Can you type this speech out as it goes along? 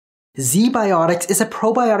ZBiotics is a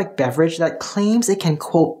probiotic beverage that claims it can,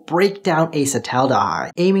 quote, break down acetaldehyde,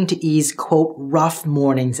 aiming to ease, quote, rough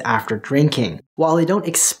mornings after drinking. While they don't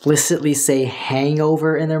explicitly say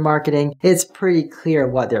hangover in their marketing, it's pretty clear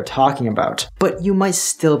what they're talking about. But you might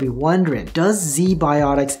still be wondering, does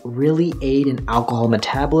ZBiotics really aid in alcohol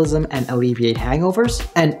metabolism and alleviate hangovers?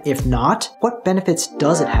 And if not, what benefits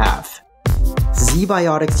does it have?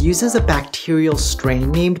 ZBiotics uses a bacterial strain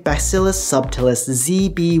named Bacillus subtilis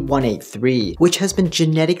ZB183, which has been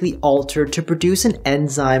genetically altered to produce an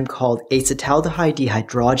enzyme called acetaldehyde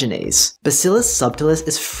dehydrogenase. Bacillus subtilis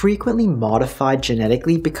is frequently modified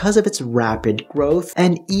genetically because of its rapid growth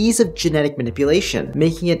and ease of genetic manipulation,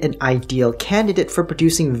 making it an ideal candidate for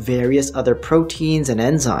producing various other proteins and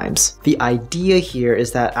enzymes. The idea here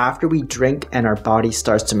is that after we drink and our body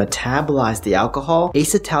starts to metabolize the alcohol,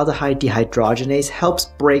 acetaldehyde dehydrogenase helps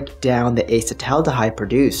break down the acetaldehyde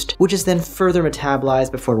produced, which is then further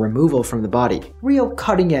metabolized before removal from the body. Real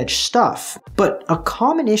cutting-edge stuff. But a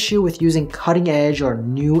common issue with using cutting-edge or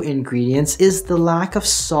new ingredients is the lack of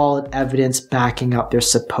solid evidence backing up their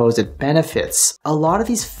supposed benefits. A lot of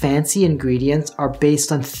these fancy ingredients are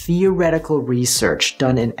based on theoretical research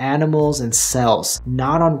done in animals and cells,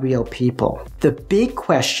 not on real people. The big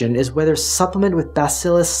question is whether supplement with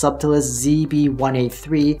Bacillus subtilis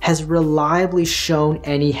ZB183 has reliably shown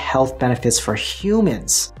any health benefits for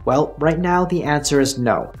humans. Well, right now the answer is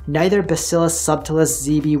no. Neither Bacillus subtilis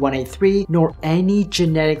ZB183 nor any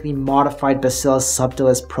genetically modified Bacillus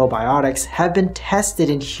subtilis probiotics have been tested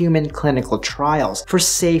in human clinical trials for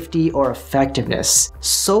safety or effectiveness.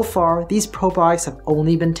 So far, these probiotics have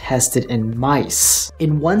only been tested in mice.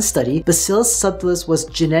 In one study, Bacillus subtilis was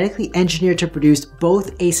genetically engineered to produce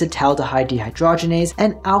both acetaldehyde dehydrogenase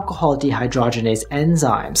and alcohol dehydrogenase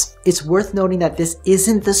enzymes. It's worth noting that this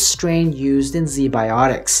isn't the strain used in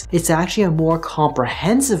ZBiotics. It's actually a more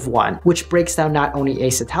comprehensive one, which breaks down not only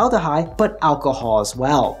acetaldehyde, but alcohol as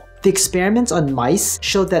well. The experiments on mice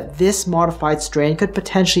showed that this modified strain could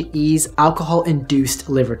potentially ease alcohol-induced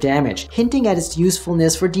liver damage, hinting at its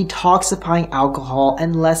usefulness for detoxifying alcohol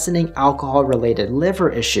and lessening alcohol-related liver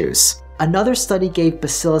issues. Another study gave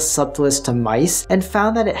Bacillus subtilis to mice and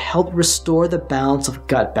found that it helped restore the balance of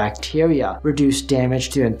gut bacteria, reduced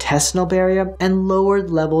damage to intestinal barrier, and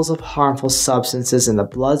lowered levels of harmful substances in the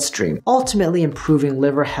bloodstream, ultimately improving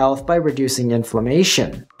liver health by reducing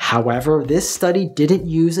inflammation. However, this study didn't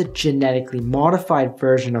use a genetically modified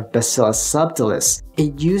version of Bacillus subtilis.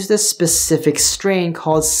 It used a specific strain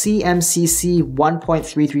called CMCC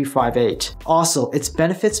 1.3358. Also, its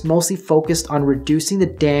benefits mostly focused on reducing the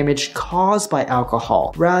damage caused by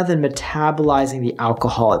alcohol, rather than metabolizing the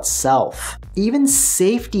alcohol itself. Even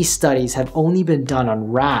safety studies have only been done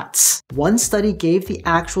on rats. One study gave the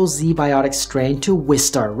actual ZBiotics strain to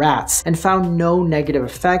Wistar rats and found no negative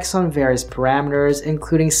effects on various parameters,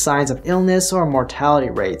 including signs of illness or mortality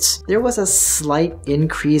rates. There was a slight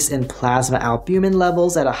increase in plasma albumin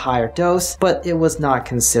levels at a higher dose, but it was not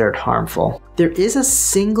considered harmful. There is a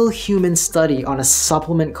single human study on a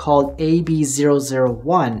supplement called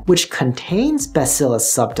AB001, which contains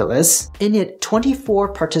Bacillus subtilis. In it, 24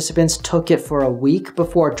 participants took it for a week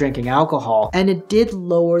before drinking alcohol, and it did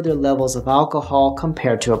lower their levels of alcohol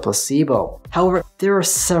compared to a placebo. However, there are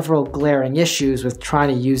several glaring issues with trying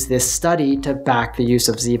to use this study to back the use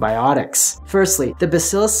of ZBiotics. Firstly, the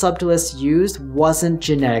Bacillus subtilis used wasn't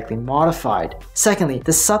genetically modified. Secondly,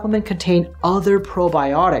 the supplement contained other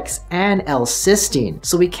probiotics and L-cysteine,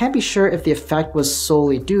 so we can't be sure if the effect was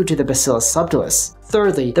solely due to the Bacillus subtilis.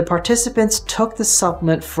 Thirdly, the participants took the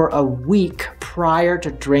supplement for a week prior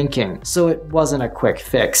to drinking, so it wasn't a quick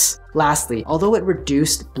fix. Lastly, although it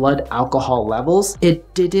reduced blood alcohol levels,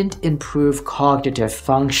 it didn't improve cognitive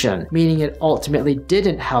function, meaning it ultimately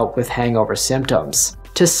didn't help with hangover symptoms.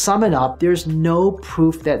 To sum it up, there's no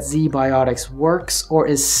proof that ZBiotics works or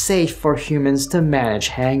is safe for humans to manage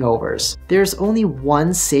hangovers. There's only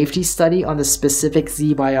one safety study on the specific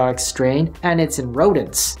ZBiotics strain, and it's in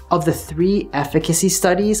rodents. Of the 3 efficacy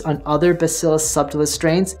studies on other Bacillus subtilis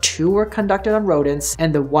strains, 2 were conducted on rodents,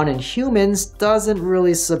 and the one in humans doesn't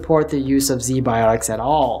really support the use of ZBiotics at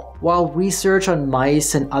all. While research on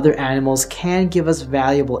mice and other animals can give us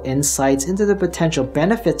valuable insights into the potential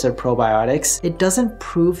benefits of probiotics, it doesn't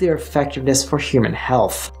prove their effectiveness for human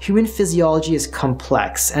health. Human physiology is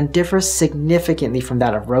complex and differs significantly from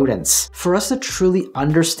that of rodents. For us to truly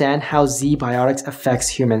understand how ZBiotics affects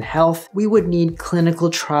human health, we would need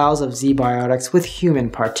clinical trials of ZBiotics with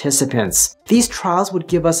human participants. These trials would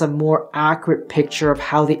give us a more accurate picture of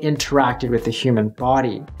how they interacted with the human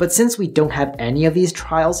body. But since we don't have any of these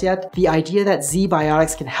trials yet, yet, the idea that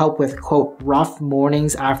ZBiotics can help with, quote, rough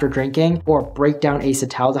mornings after drinking or break down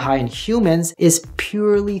acetaldehyde in humans is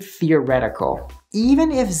purely theoretical.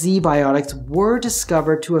 Even if ZBiotics were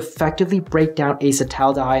discovered to effectively break down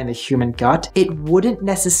acetaldehyde in the human gut, it wouldn't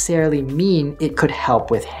necessarily mean it could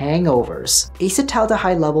help with hangovers.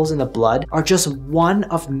 Acetaldehyde levels in the blood are just one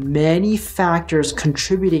of many factors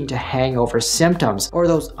contributing to hangover symptoms, or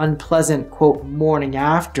those unpleasant, quote, morning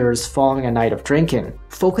afters following a night of drinking.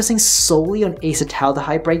 Focusing solely on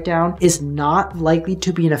acetaldehyde breakdown is not likely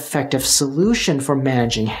to be an effective solution for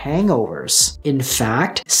managing hangovers. In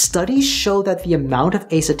fact, studies show that the amount of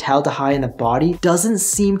acetaldehyde in the body doesn't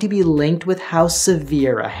seem to be linked with how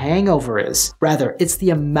severe a hangover is. Rather, it's the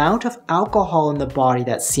amount of alcohol in the body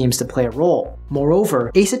that seems to play a role.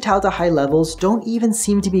 Moreover, acetaldehyde levels don't even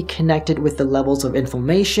seem to be connected with the levels of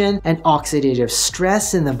inflammation and oxidative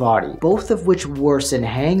stress in the body, both of which worsen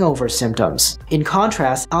hangover symptoms. In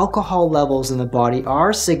contrast, alcohol levels in the body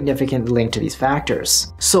are significantly linked to these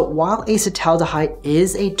factors. So while acetaldehyde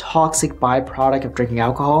is a toxic byproduct of drinking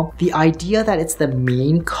alcohol, the idea that it's the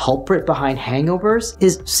main culprit behind hangovers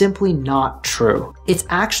is simply not true. It's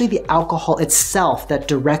actually the alcohol itself that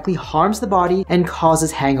directly harms the body and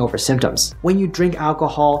causes hangover symptoms. When you drink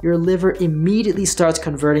alcohol, your liver immediately starts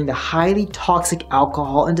converting the highly toxic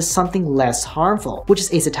alcohol into something less harmful, which is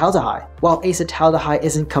acetaldehyde. While acetaldehyde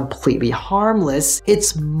isn't completely harmless,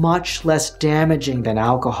 it's much less damaging than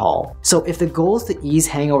alcohol. So if the goal is to ease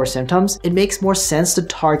hangover symptoms, it makes more sense to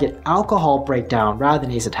target alcohol breakdown rather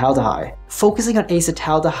than acetaldehyde. Focusing on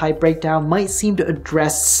acetaldehyde breakdown might seem to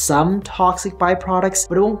address some toxic byproducts,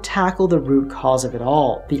 but it won't tackle the root cause of it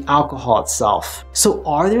all, the alcohol itself. So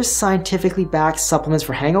are there scientifically backed supplements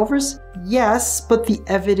for hangovers? Yes, but the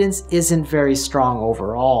evidence isn't very strong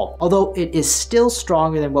overall, although it is still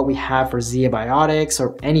stronger than what we have for ZBiotics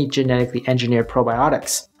or any genetically engineered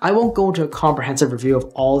probiotics. I won't go into a comprehensive review of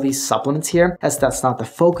all these supplements here, as that's not the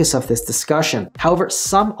focus of this discussion. However,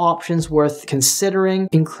 some options worth considering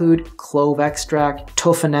include clove extract,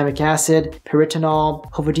 tofenamic acid,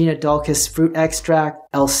 pyritinol, Hovedina dulcis fruit extract,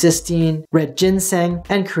 L-cysteine, red ginseng,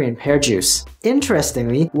 and Korean pear juice.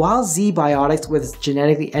 Interestingly, while ZBiotics with its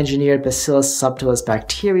genetically engineered Bacillus subtilis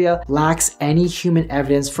bacteria lacks any human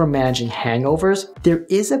evidence for managing hangovers, there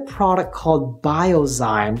is a product called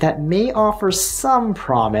Biozyme that may offer some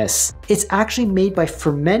promise. It's actually made by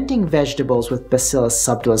fermenting vegetables with Bacillus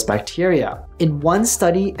subtilis bacteria. In one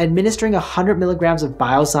study, administering 100 milligrams of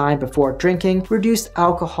Biozyme before drinking reduced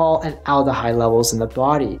alcohol and aldehyde levels in the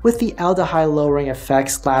body, with the aldehyde lowering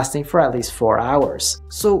effects lasting for at least 4 hours.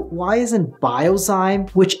 So why isn't Biozyme,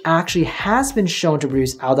 which actually has been shown to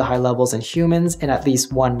reduce aldehyde levels in humans in at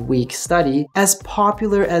least 1 week study, as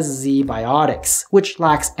popular as ZBiotics, which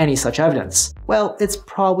lacks any such evidence? Well, it's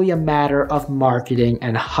probably a matter of marketing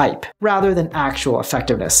and hype, rather than actual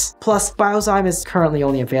effectiveness. Plus, Biozyme is currently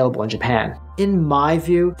only available in Japan. In my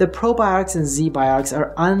view, the probiotics and ZBiotics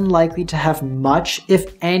are unlikely to have much,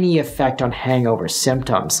 if any, effect on hangover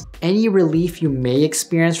symptoms. Any relief you may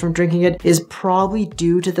experience from drinking it is probably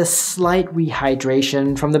due to the slight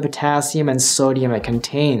rehydration from the potassium and sodium it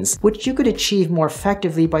contains, which you could achieve more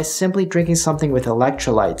effectively by simply drinking something with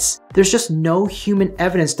electrolytes. There's just no human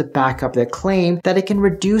evidence to back up the claim that it can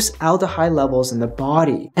reduce aldehyde levels in the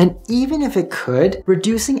body. And even if it could,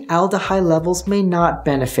 reducing aldehyde levels may not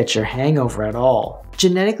benefit your hangover at all.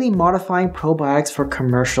 Genetically modifying probiotics for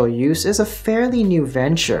commercial use is a fairly new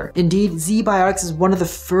venture. Indeed, ZBiotics is one of the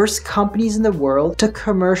first companies in the world to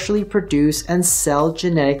commercially produce and sell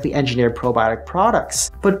genetically engineered probiotic products.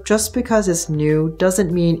 But just because it's new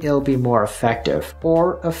doesn't mean it'll be more effective,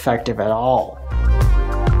 or effective at all.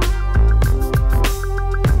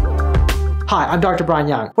 Hi, I'm Dr. Brian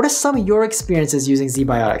Young. What are some of your experiences using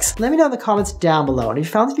ZBiotics? Let me know in the comments down below. And if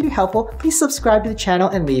you found this video helpful, please subscribe to the channel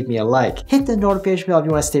and leave me a like. Hit the notification bell if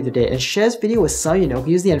you want to stay up to date, and share this video with someone you know who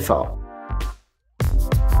can use the info.